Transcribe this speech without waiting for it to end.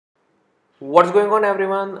What's going on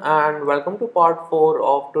everyone, and welcome to part 4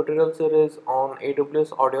 of tutorial series on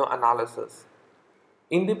AWS Audio Analysis.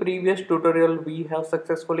 In the previous tutorial we have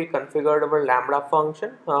successfully configured our Lambda function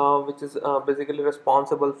which is basically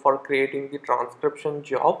responsible for creating the transcription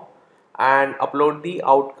job, and upload the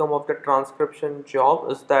outcome of the transcription job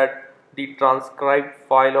is that the transcribed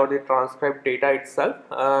file or the transcribed data itself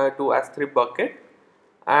to S3 bucket.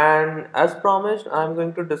 And as promised, I'm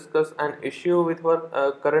going to discuss an issue with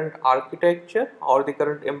our current architecture or the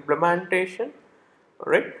current implementation,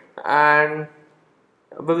 right? And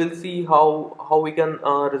we will see how we can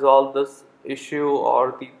resolve this issue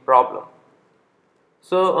or the problem.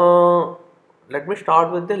 So let me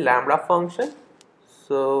start with the Lambda function.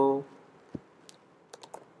 So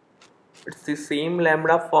it's the same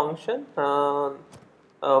Lambda function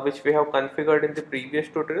which we have configured in the previous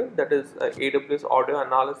tutorial, that is AWS Audio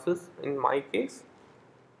Analysis in my case.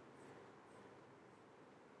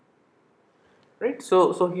 Right,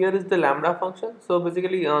 so here is the Lambda function. So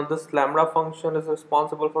basically this Lambda function is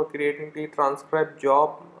responsible for creating the transcribe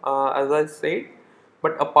job, as I said,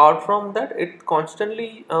 but apart from that it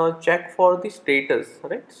constantly check for the status,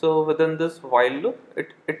 right? So within this while loop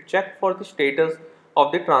it check for the status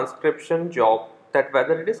of the transcription job, that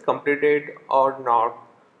whether it is completed or not,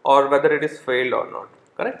 or whether it is failed or not,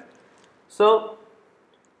 correct? So,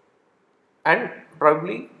 and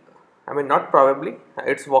probably, I mean not probably,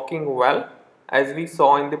 it's working well as we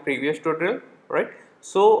saw in the previous tutorial, right?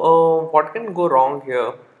 So what can go wrong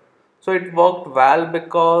here? So it worked well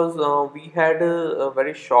because we had a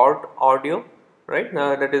very short audio, right?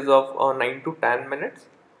 That is of 9 to 10 minutes.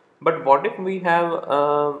 But what if we have 1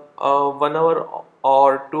 hour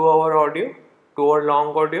or 2 hour audio, 2 hour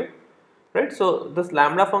long audio, right? So this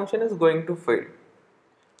Lambda function is going to fail.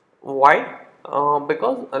 Why?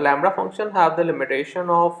 Because a Lambda function have the limitation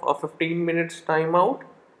of a 15 minutes timeout,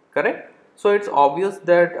 correct? So it's obvious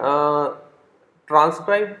that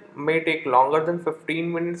transcribe may take longer than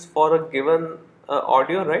 15 minutes for a given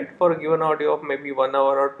audio, right? For a given audio of maybe 1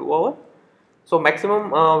 hour or 2 hour. So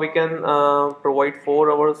maximum we can provide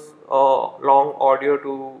 4 hours long audio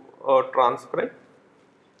to transcribe.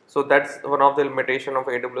 So that's one of the limitation of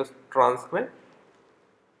AWS transcribe.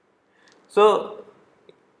 So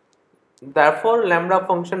therefore, Lambda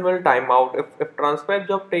function will time out if transcribe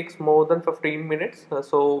job takes more than 15 minutes.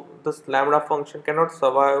 So this Lambda function cannot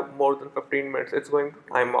survive more than 15 minutes. It's going to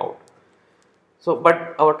time out. So,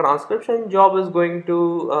 but our transcription job is going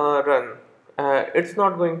to run. It's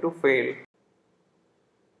not going to fail.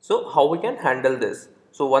 So how we can handle this?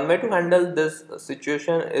 So one way to handle this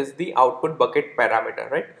situation is the output bucket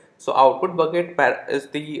parameter, right? So output bucket is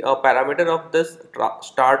the parameter of this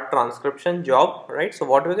start transcription job, right? So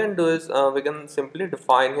what we can do is we can simply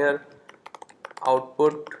define here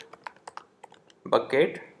output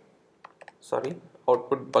bucket,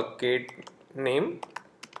 output bucket name,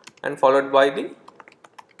 and followed by the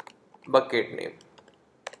bucket name.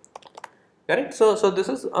 Correct. So this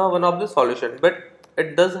is one of the solution, but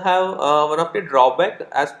it does have one of the drawback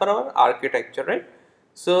as per our architecture, right?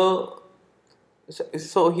 So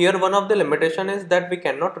here one of the limitation is that we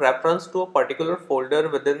cannot reference to a particular folder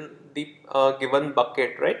within the given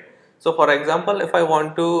bucket, right? So for example, if I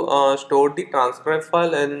want to store the transcribe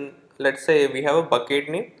file in, let's say we have a bucket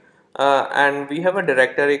name and we have a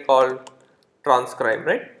directory called transcribe,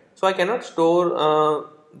 right? So I cannot store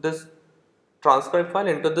this transcribe file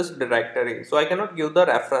into this directory, so I cannot give the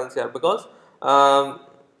reference here because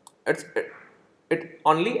it's it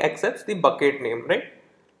only accepts the bucket name, right?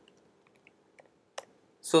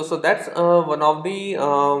 So that's one of the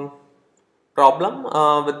problem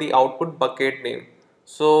with the output bucket name.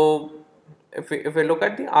 So if we look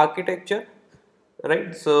at the architecture,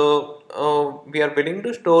 right? So we are willing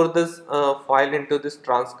to store this file into this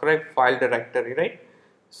transcribe file directory, right?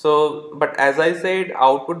 So but as I said,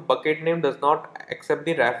 output bucket name does not accept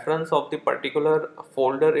the reference of the particular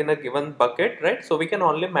folder in a given bucket, right? So we can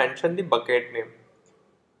only mention the bucket name.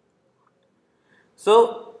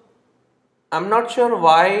 So I'm not sure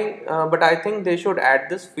why, but I think they should add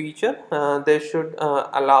this feature. They should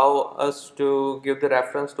allow us to give the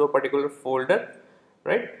reference to a particular folder,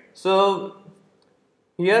 right? So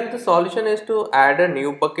here the solution is to add a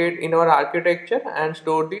new bucket in our architecture and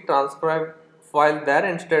store the transcribe file there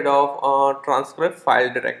instead of transcribe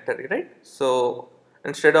file directory, right? So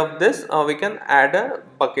instead of this, we can add a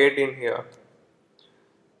bucket in here.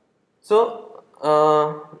 So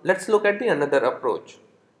let's look at the another approach.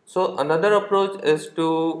 So another approach is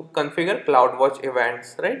to configure CloudWatch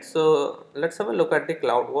events, right? So let's have a look at the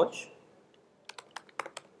CloudWatch.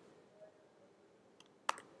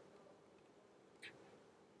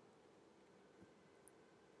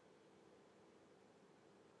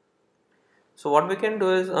 So what we can do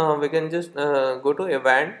is we can just go to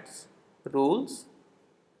events, rules,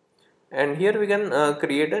 and here we can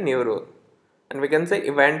create a new rule, and we can say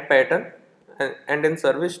event pattern, and in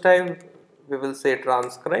service type we will say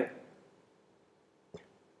transcribe,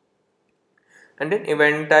 and in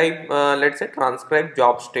event type let's say transcribe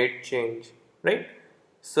job state change, right?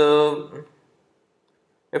 So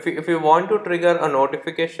if you want to trigger a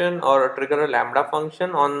notification or trigger a lambda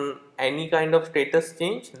function on any kind of status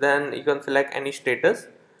change, then you can select any status,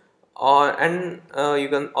 or and you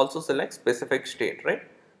can also select specific state, right?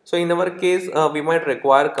 So in our case we might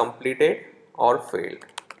require completed or failed,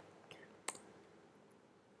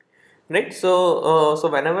 right? So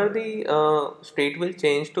whenever the state will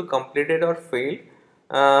change to completed or failed,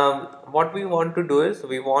 what we want to do is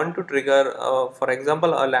we want to trigger for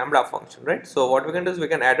example a lambda function, right? So what we can do is we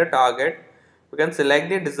can add a target, we can select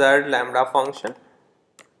the desired lambda function,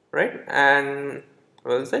 right? And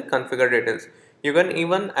we'll say configure details. You can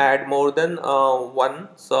even add more than one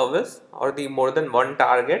service or the more than one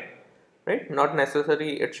target, right? Not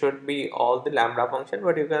necessary it should be all the lambda function,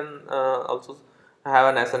 but you can also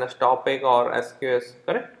have an SNS topic or SQS,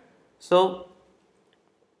 correct? So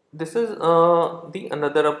this is the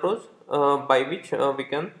another approach by which we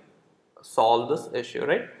can solve this issue,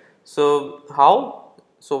 right? So how?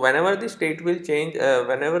 So whenever the state will change,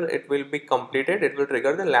 whenever it will be completed, it will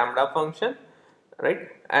trigger the lambda function, right?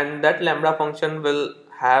 And that lambda function will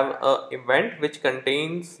have a event which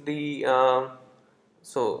contains the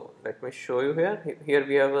so let me show you here. Here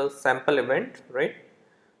we have a sample event, right?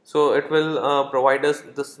 So it will provide us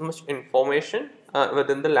this much information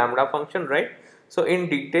within the lambda function, right? So in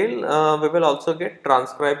detail we will also get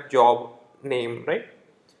transcribe job name, right?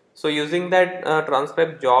 So using that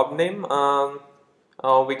transcribe job name,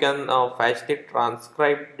 we can fetch the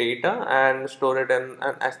transcribe data and store it in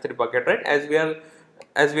an S3 bucket, right?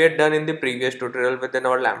 As we had done in the previous tutorial within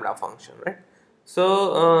our lambda function, right?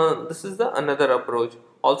 So this is the another approach.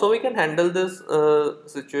 Also we can handle this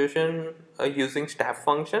situation using step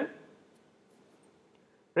function,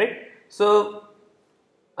 right? So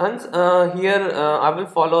and here I will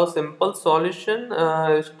follow a simple solution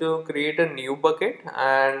is to create a new bucket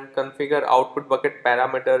and configure output bucket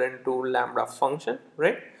parameter into lambda function,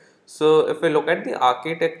 right? So if we look at the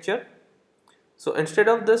architecture, so instead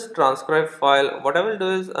of this transcribe file, what I will do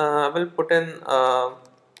is I will put in a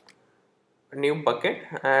new bucket,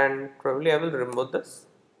 and probably I will remove this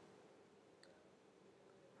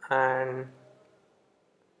and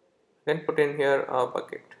then put in here a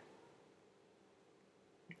bucket,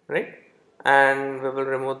 right? And we will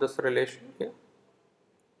remove this relation here.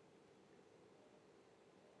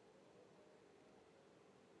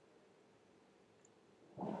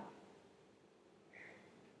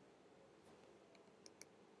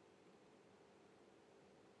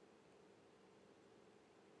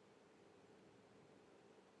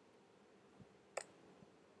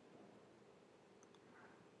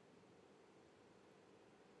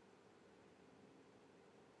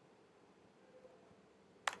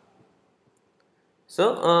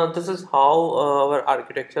 So this is how our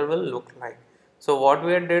architecture will look like. So what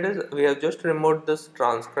we had did is we have just removed this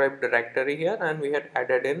transcribe directory here, and we had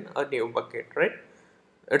added in a new bucket, right?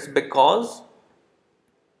 It's because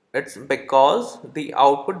the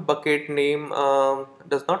output bucket name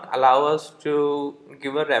does not allow us to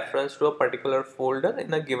give a reference to a particular folder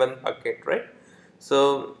in a given bucket, right?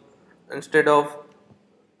 So instead of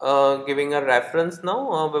giving a reference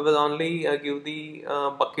now, we will only give the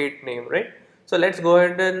bucket name, right? So let's go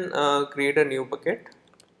ahead and create a new bucket.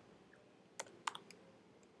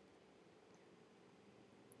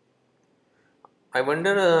 I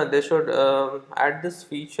wonder they should add this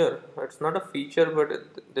feature. It's not a feature, but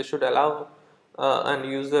they should allow an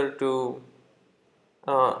user to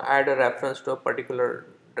add a reference to a particular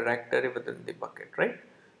directory within the bucket, right?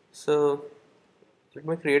 So let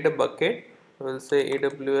me create a bucket. We'll say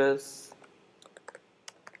AWS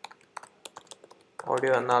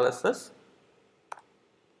Audio Analysis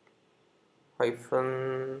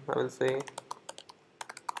hyphen, I will say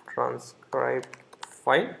transcribe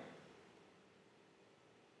file.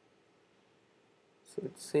 So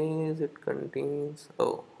it says it contains,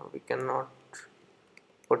 oh, we cannot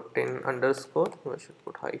put in underscore, we should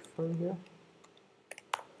put hyphen here,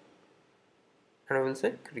 and I will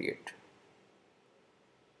say create.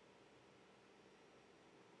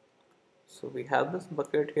 So we have this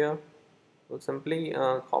bucket here. We'll simply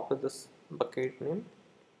copy this bucket name,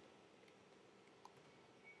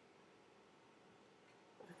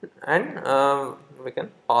 and we can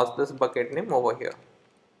pass this bucket name over here.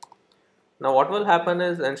 Now what will happen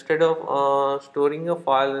is instead of storing a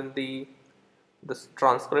file in the this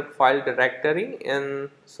transcript file directory in.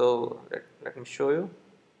 So let me show you.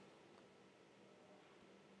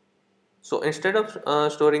 So instead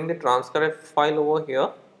of storing the transcript file over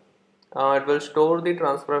here, it will store the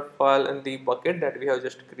transcript file in the bucket that we have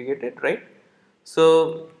just created, right?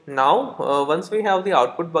 So now once we have the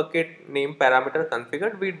output bucket name parameter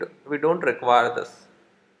configured, we don't require this,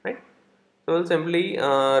 right? So we'll simply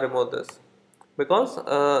remove this, because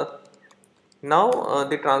now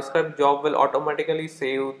the transcribe job will automatically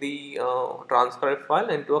save the transcribe file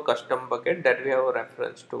into a custom bucket that we have a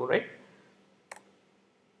reference to, right?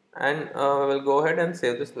 And we'll go ahead and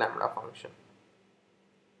save this lambda function.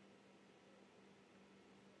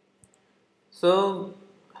 So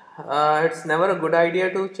it's never a good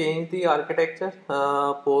idea to change the architecture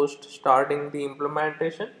post starting the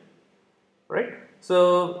implementation, right?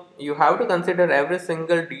 So you have to consider every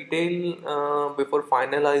single detail before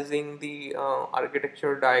finalizing the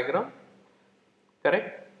architecture diagram,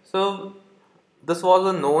 correct? So this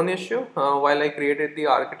was a known issue while I created the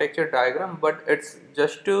architecture diagram, but it's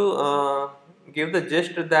just to give the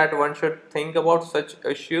gist that one should think about such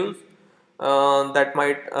issues that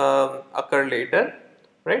might occur later,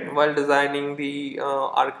 right, while designing the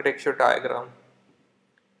architecture diagram.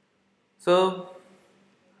 So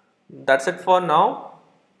that's it for now,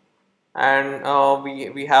 and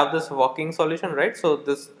we have this working solution, right? So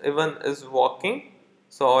this even is working.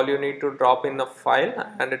 So all you need to drop in a file,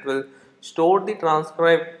 and it will store the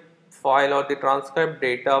transcribe file or the transcribe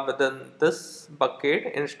data within this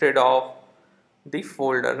bucket instead of the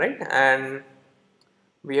folder, right? And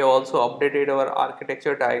we have also updated our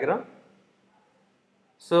architecture diagram.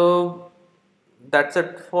 So that's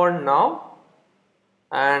it for now.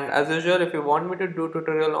 And as usual, if you want me to do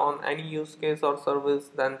tutorial on any use case or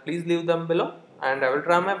service, then please leave them below, and I will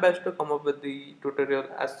try my best to come up with the tutorial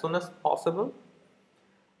as soon as possible.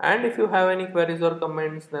 And if you have any queries or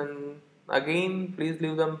comments, then again please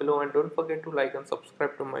leave them below, and don't forget to like and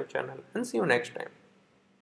subscribe to my channel, and see you next time.